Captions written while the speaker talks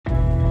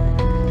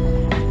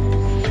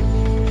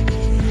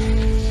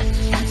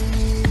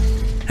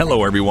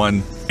Hello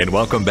everyone, and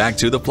welcome back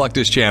to the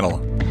Fluctus channel.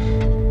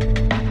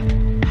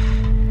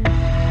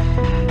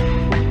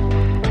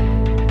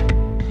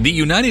 The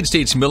United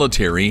States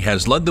military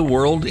has led the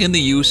world in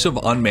the use of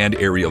unmanned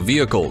aerial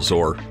vehicles,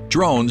 or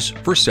drones,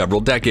 for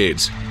several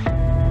decades.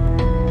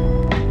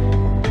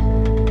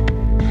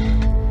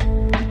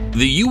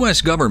 The U.S.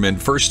 government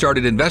first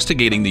started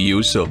investigating the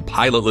use of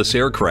pilotless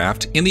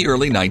aircraft in the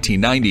early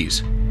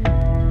 1990s.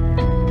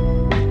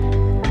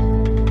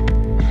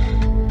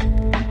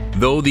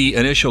 Though the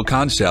initial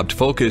concept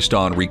focused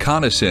on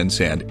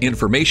reconnaissance and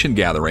information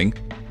gathering,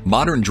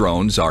 modern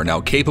drones are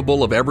now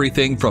capable of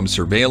everything from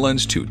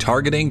surveillance to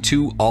targeting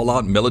to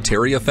all-out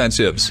military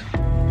offensives.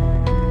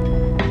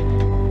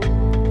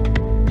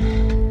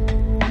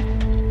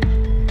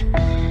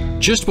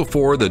 Just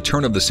before the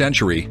turn of the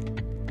century,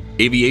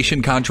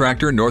 aviation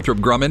contractor Northrop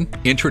Grumman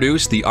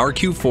introduced the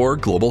RQ-4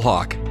 Global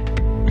Hawk.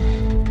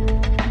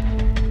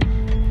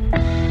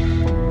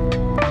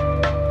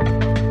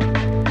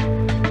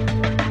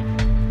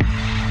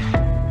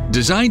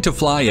 Designed to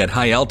fly at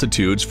high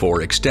altitudes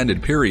for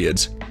extended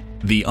periods,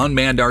 the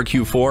unmanned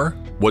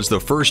RQ-4 was the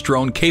first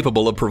drone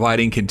capable of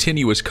providing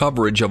continuous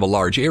coverage of a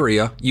large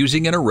area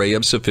using an array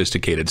of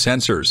sophisticated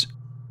sensors.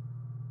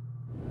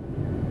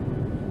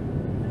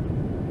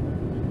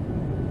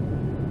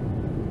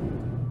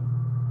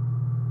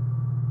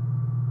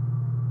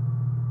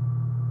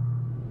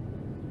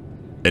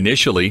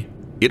 Initially,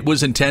 it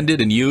was intended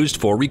and used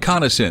for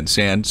reconnaissance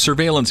and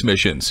surveillance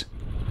missions.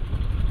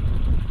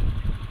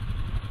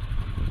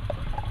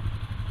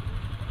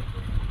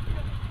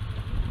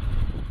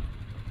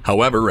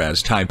 However,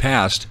 as time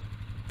passed,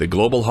 the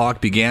Global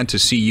Hawk began to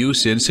see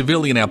use in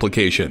civilian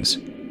applications,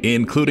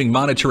 including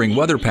monitoring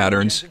weather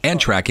patterns and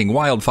tracking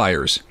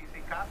wildfires.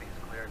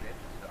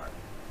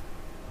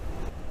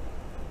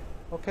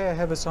 Okay, I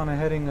have us on a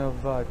heading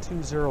of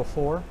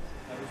 204.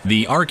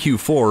 The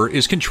RQ-4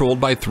 is controlled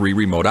by 3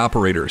 remote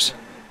operators,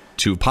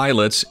 2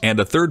 pilots, and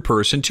a third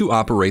person to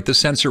operate the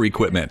sensor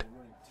equipment.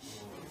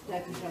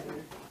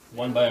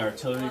 1 by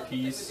artillery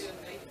piece,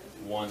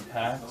 1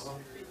 PAX.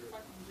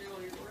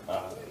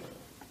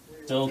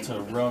 Delta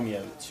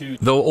Romeo 2.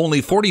 Though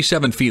only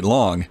 47 feet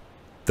long,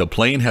 the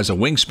plane has a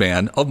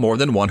wingspan of more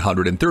than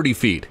 130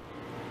 feet.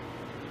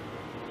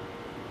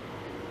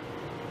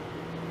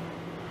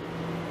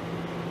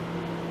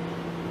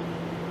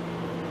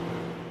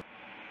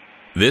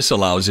 This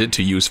allows it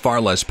to use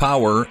far less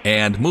power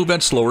and move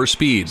at slower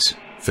speeds,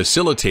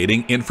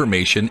 facilitating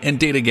information and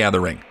data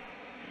gathering.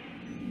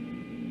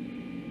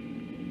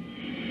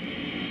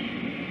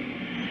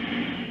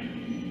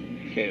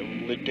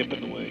 Okay, we'll dip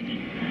it away.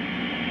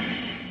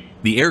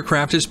 The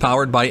aircraft is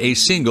powered by a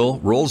single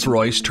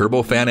Rolls-Royce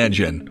turbofan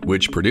engine,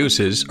 which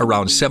produces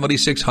around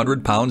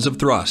 7,600 pounds of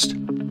thrust.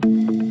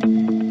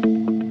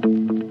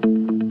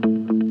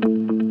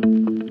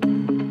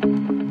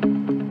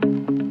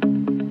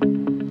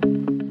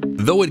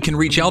 Though it can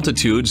reach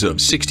altitudes of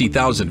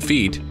 60,000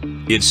 feet,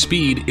 its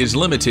speed is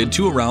limited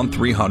to around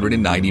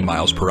 390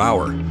 miles per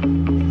hour.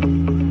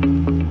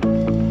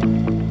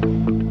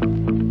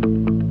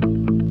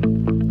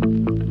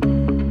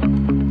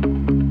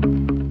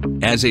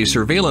 As a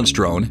surveillance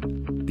drone,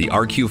 the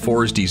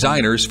RQ-4's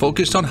designers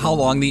focused on how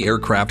long the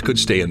aircraft could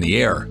stay in the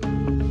air.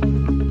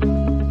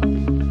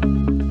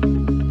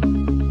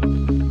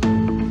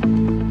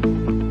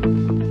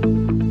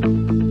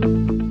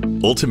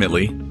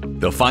 Ultimately,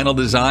 the final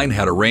design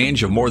had a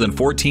range of more than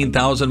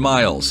 14,000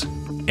 miles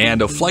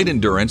and a flight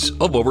endurance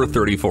of over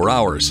 34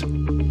 hours.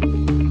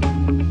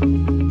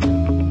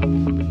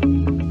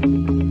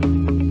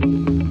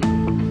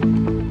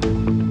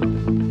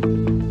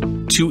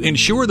 To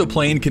ensure the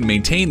plane can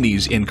maintain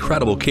these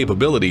incredible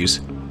capabilities,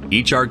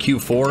 each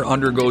RQ-4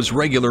 undergoes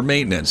regular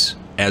maintenance,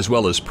 as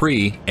well as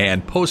pre-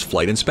 and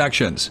post-flight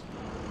inspections.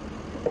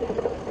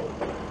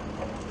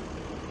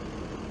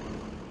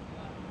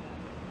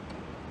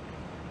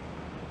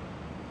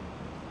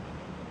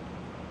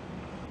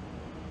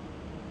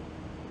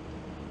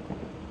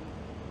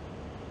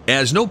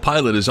 As no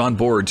pilot is on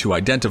board to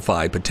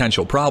identify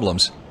potential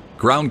problems,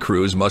 ground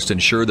crews must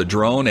ensure the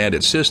drone and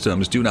its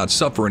systems do not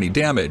suffer any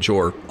damage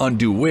or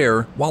undue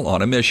wear while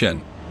on a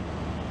mission.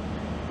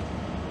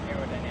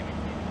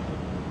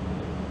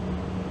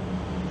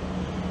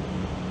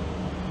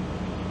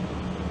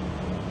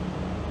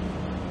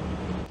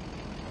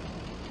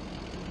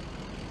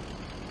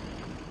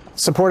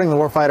 Supporting the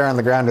warfighter on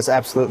the ground is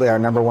absolutely our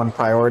 #1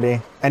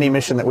 priority. Any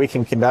mission that we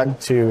can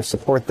conduct to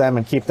support them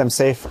and keep them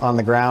safe on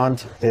the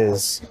ground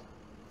is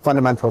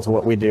fundamental to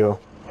what we do.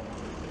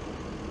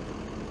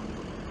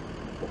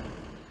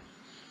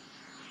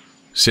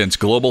 Since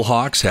Global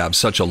Hawks have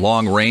such a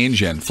long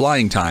range and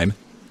flying time,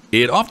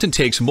 it often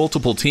takes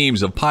multiple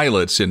teams of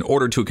pilots in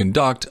order to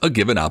conduct a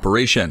given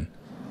operation.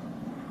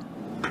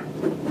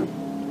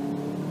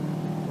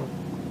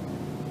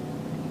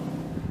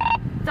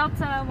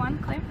 Delta 1,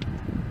 clear.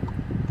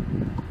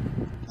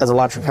 As a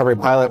launch recovery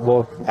pilot,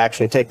 we'll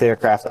actually take the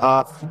aircraft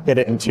off, get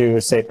it into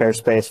safe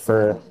airspace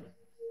for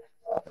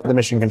the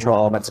mission control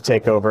element to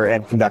take over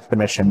and conduct the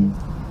mission.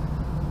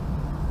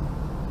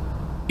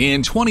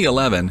 In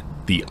 2011,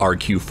 the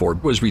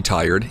RQ-4 was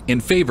retired in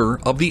favor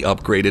of the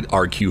upgraded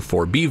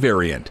RQ-4B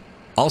variant,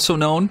 also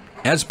known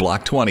as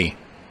Block 20.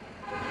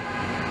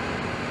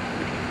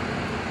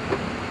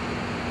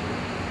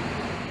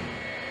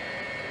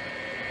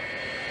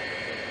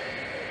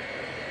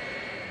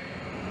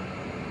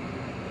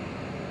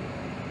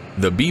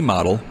 The B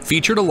model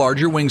featured a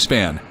larger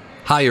wingspan,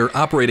 higher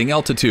operating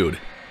altitude,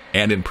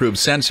 and improved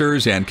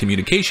sensors and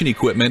communication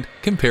equipment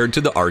compared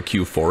to the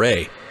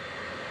RQ-4A.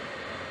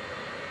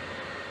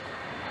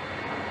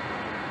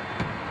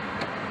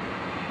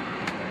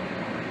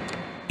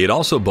 It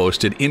also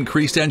boasted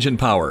increased engine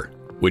power,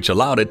 which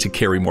allowed it to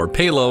carry more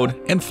payload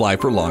and fly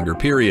for longer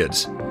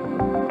periods.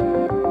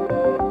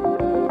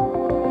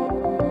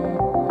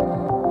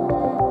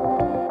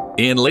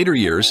 In later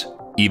years,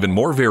 even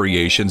more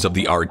variations of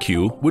the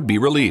RQ would be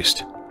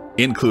released,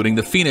 including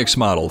the Phoenix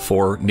model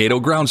for NATO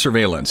ground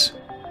surveillance,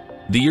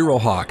 the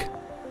Eurohawk,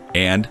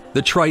 and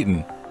the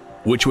Triton,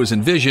 which was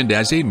envisioned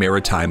as a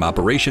maritime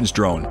operations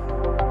drone.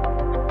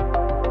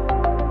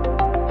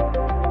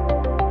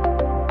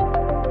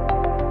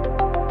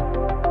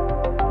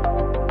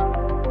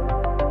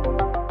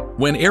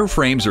 When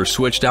airframes are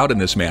switched out in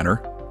this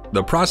manner,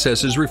 the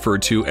process is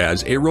referred to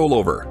as a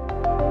rollover.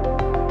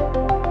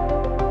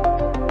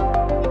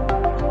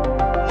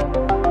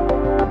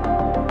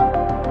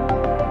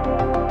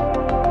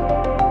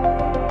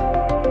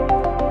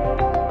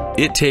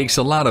 It takes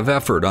a lot of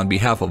effort on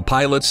behalf of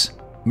pilots,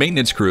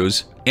 maintenance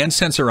crews, and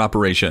sensor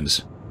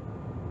operations.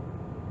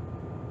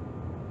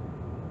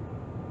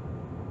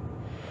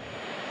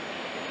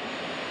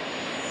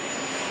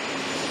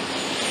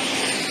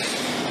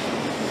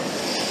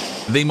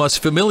 They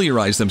must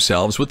familiarize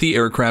themselves with the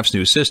aircraft's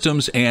new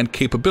systems and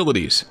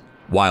capabilities,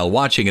 while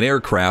watching an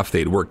aircraft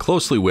they'd worked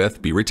closely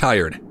with be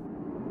retired.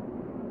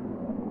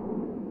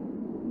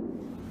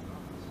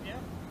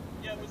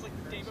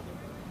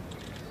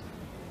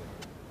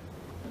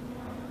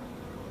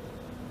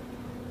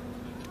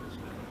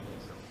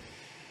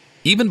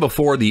 Even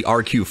before the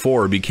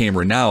RQ-4 became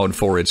renowned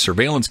for its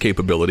surveillance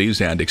capabilities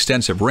and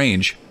extensive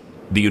range,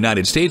 the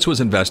United States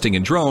was investing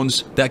in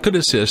drones that could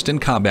assist in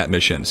combat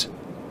missions.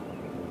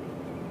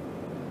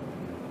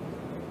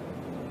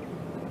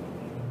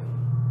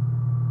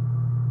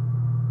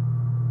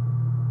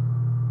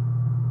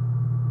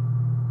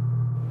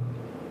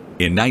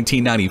 In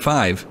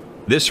 1995,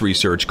 this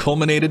research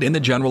culminated in the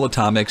General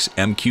Atomics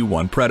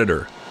MQ-1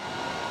 Predator.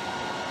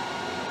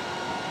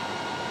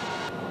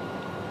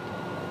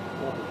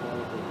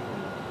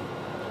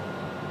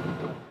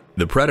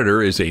 The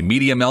Predator is a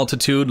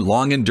medium-altitude,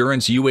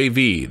 long-endurance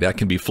UAV that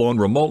can be flown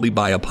remotely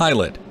by a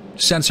pilot,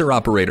 sensor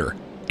operator,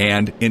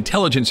 and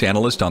intelligence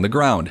analyst on the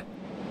ground.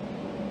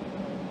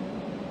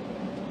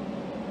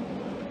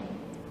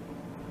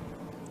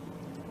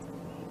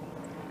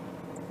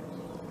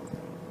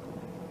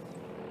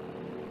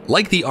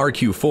 Like the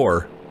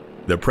RQ-4,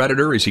 the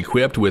Predator is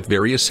equipped with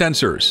various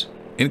sensors,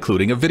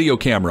 including a video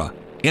camera,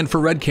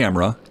 infrared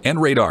camera,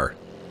 and radar.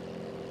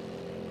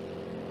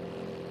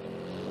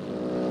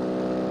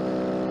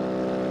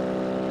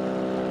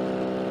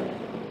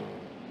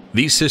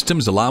 These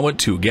systems allow it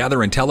to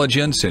gather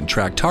intelligence and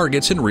track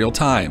targets in real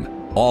time,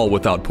 all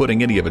without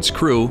putting any of its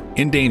crew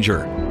in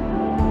danger.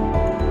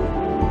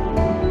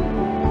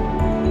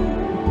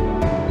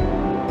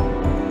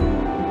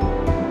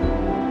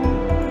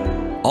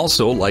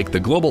 Also, like the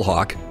Global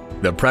Hawk,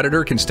 the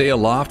Predator can stay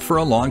aloft for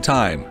a long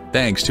time,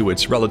 thanks to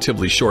its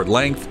relatively short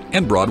length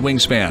and broad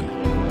wingspan.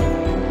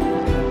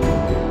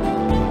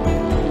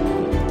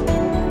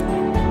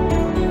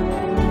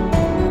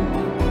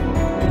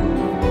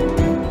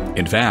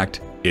 In fact,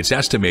 it's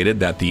estimated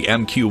that the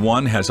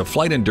MQ-1 has a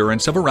flight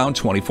endurance of around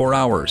 24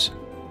 hours,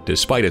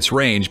 despite its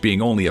range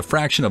being only a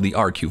fraction of the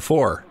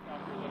RQ-4.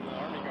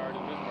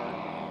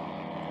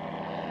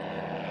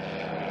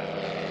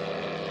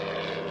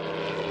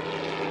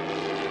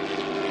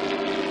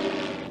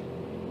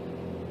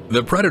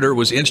 The Predator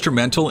was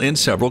instrumental in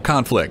several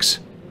conflicts,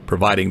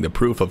 providing the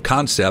proof of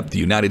concept the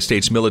United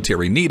States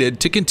military needed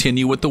to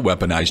continue with the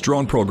weaponized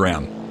drone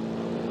program.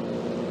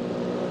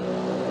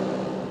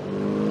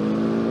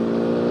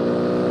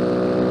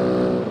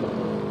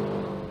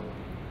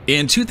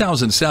 In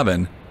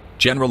 2007,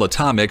 General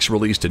Atomics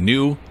released a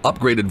new,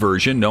 upgraded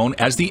version known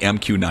as the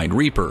MQ-9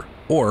 Reaper,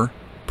 or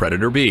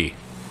Predator B.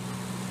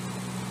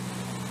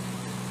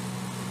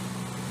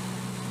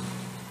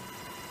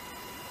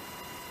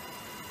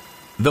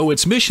 Though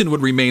its mission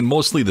would remain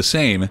mostly the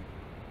same,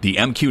 the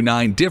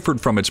MQ-9 differed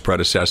from its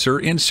predecessor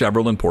in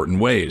several important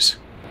ways.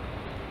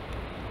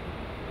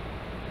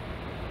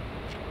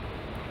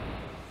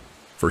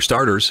 For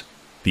starters,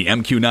 the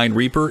MQ-9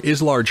 Reaper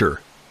is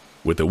larger,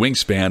 with a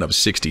wingspan of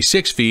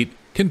 66 feet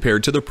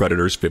compared to the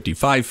Predator's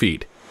 55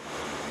 feet.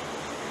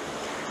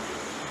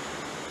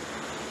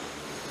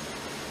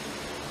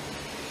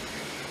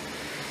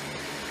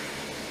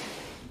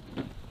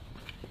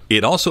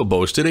 It also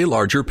boasted a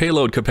larger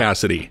payload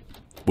capacity,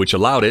 which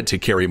allowed it to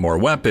carry more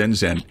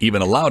weapons and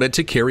even allowed it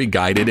to carry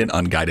guided and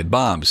unguided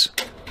bombs.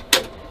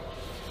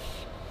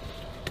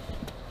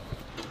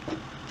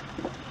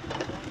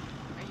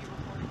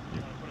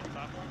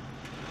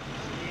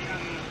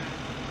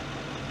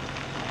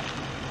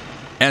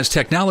 As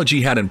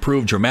technology had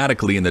improved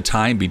dramatically in the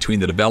time between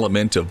the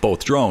development of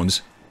both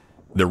drones,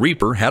 the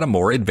Reaper had a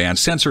more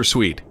advanced sensor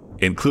suite,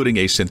 including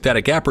a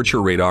synthetic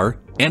aperture radar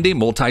and a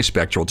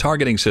multispectral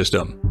targeting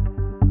system.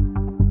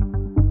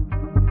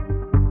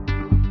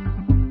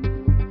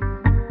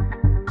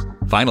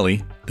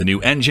 Finally, the new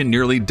engine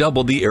nearly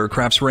doubled the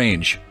aircraft's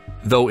range,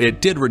 though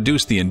it did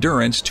reduce the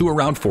endurance to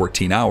around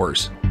 14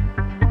 hours.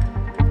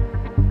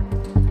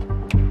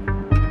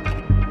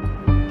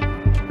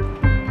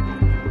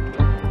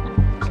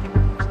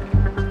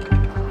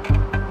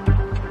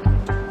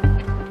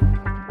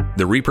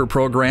 The Reaper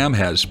program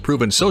has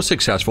proven so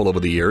successful over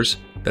the years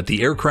that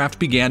the aircraft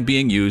began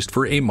being used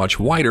for a much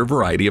wider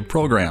variety of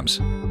programs.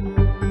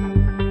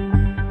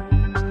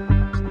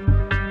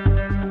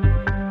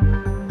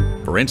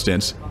 For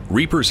instance,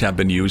 Reapers have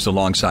been used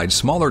alongside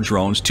smaller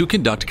drones to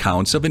conduct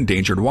counts of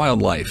endangered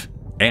wildlife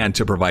and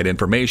to provide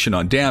information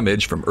on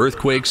damage from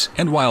earthquakes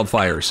and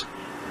wildfires.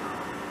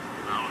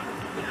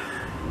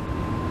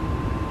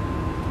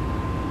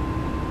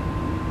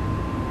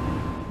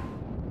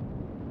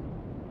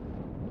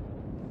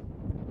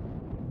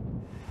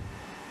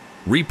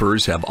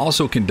 Reapers have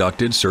also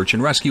conducted search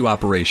and rescue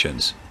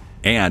operations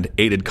and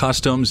aided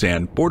customs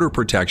and border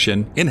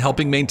protection in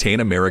helping maintain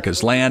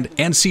America's land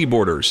and sea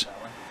borders.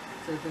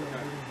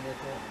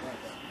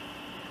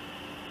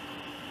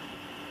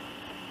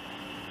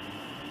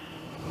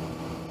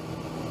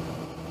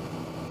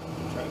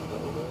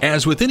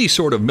 As with any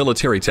sort of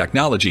military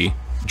technology,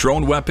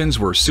 drone weapons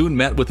were soon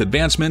met with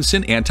advancements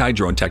in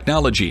anti-drone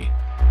technology.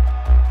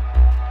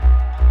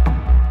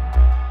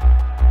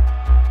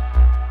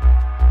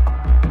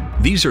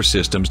 These are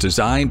systems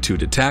designed to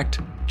detect,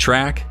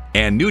 track,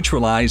 and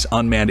neutralize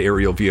unmanned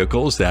aerial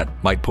vehicles that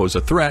might pose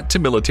a threat to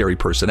military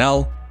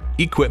personnel,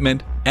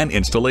 equipment, and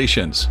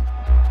installations.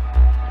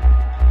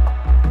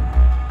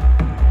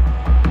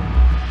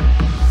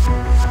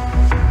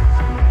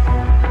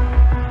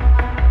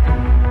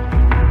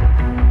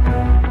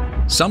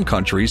 Some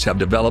countries have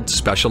developed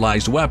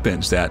specialized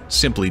weapons that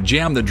simply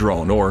jam the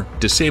drone or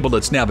disable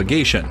its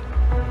navigation.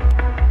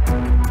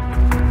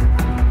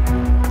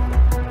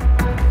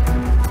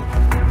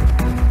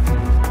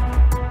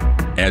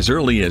 As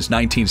early as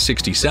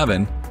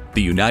 1967,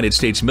 the United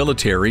States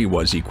military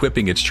was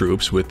equipping its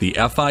troops with the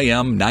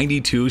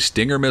FIM-92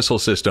 Stinger missile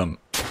system.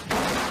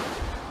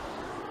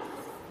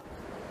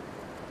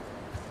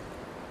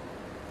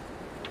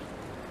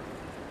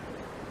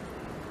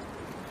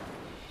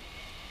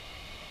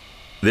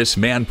 This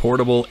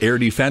man-portable air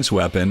defense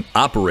weapon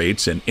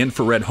operates an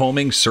infrared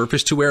homing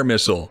surface-to-air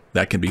missile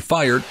that can be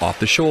fired off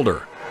the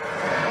shoulder.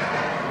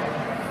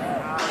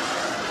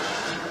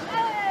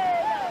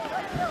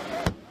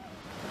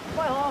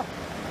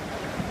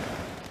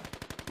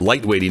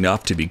 Lightweight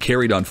enough to be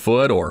carried on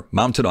foot or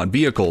mounted on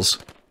vehicles,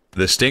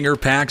 the Stinger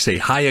packs a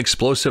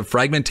high-explosive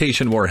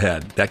fragmentation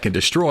warhead that can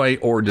destroy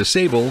or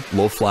disable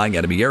low-flying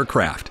enemy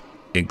aircraft,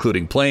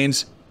 including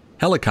planes,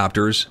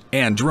 helicopters,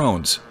 and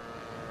drones.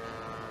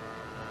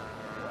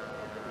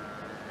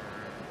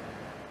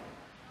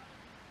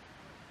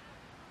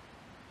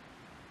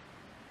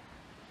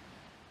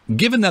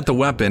 Given that the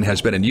weapon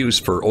has been in use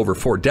for over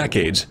 4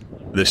 decades,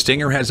 the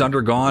Stinger has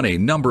undergone a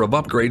number of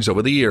upgrades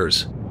over the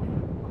years.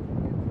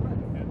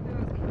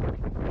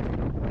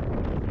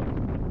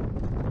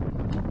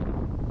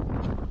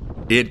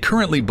 It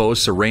currently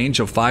boasts a range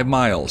of 5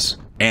 miles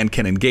and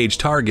can engage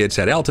targets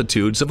at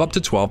altitudes of up to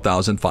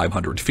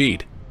 12,500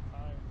 feet.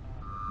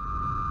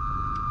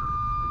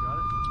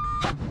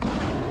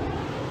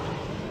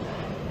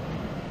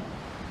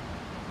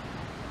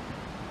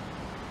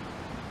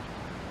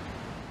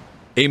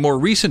 A more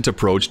recent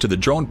approach to the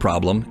drone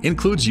problem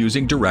includes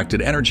using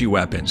directed energy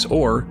weapons,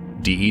 or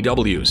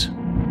DEWs.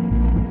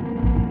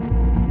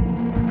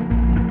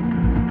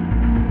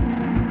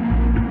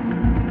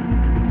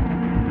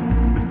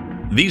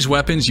 These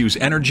weapons use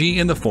energy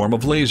in the form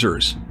of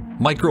lasers,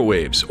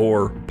 microwaves,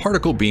 or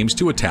particle beams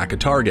to attack a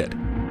target.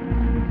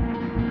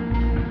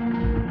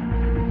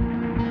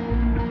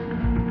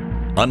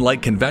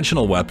 Unlike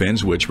conventional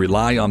weapons, which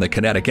rely on the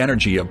kinetic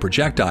energy of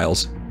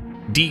projectiles,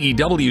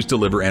 DEWs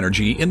deliver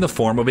energy in the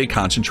form of a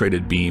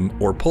concentrated beam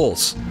or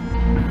pulse.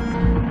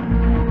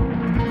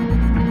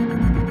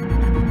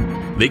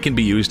 They can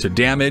be used to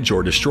damage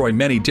or destroy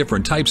many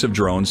different types of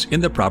drones in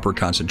the proper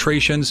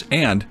concentrations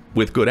and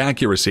with good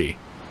accuracy.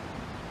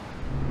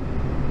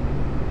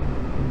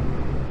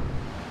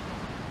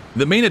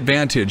 The main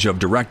advantage of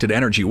directed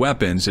energy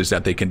weapons is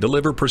that they can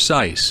deliver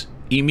precise,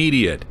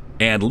 immediate,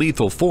 and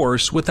lethal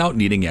force without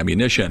needing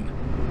ammunition.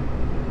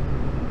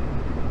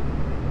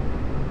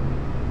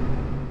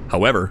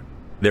 However,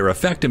 their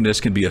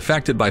effectiveness can be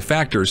affected by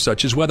factors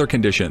such as weather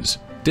conditions,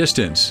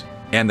 distance,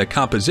 and the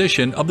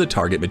composition of the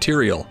target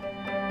material.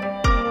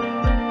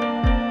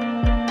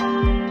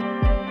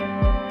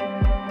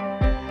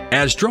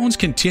 As drones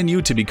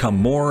continue to become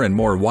more and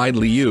more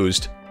widely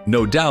used,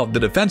 no doubt the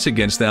defense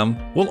against them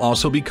will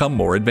also become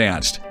more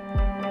advanced.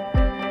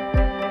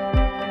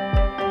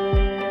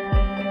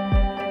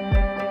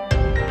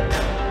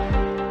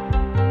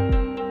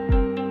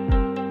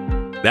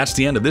 That's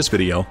the end of this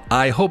video.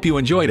 I hope you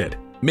enjoyed it.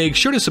 Make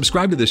sure to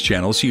subscribe to this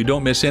channel so you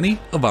don't miss any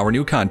of our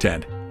new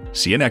content.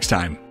 See you next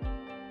time.